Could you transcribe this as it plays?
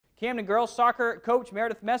Camden Girls Soccer coach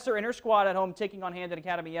Meredith Messer and her squad at home taking on Hampden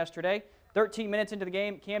Academy yesterday. 13 minutes into the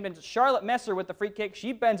game, Camden's Charlotte Messer with the free kick.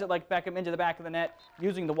 She bends it like Beckham into the back of the net,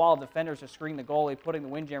 using the wall of defenders to screen the goalie, putting the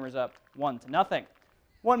Windjammers up 1-0.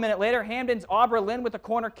 1 minute later, Hampden's Aubrey Lynn with a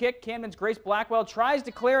corner kick. Camden's Grace Blackwell tries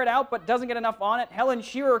to clear it out, but doesn't get enough on it. Helen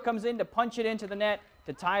Shearer comes in to punch it into the net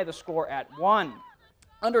to tie the score at 1.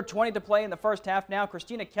 Under 20 to play in the first half now.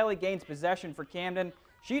 Christina Kelly gains possession for Camden.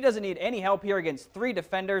 She doesn't need any help here against 3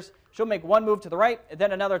 defenders. She'll make one move to the right,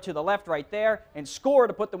 then another to the left right there, and score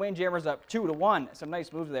to put the Windjammers up 2-1. Some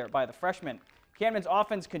nice moves there by the freshman. Camden's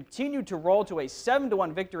offense continued to roll to a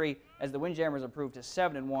 7-1 victory as the Windjammers improved to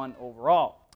 7-1 overall.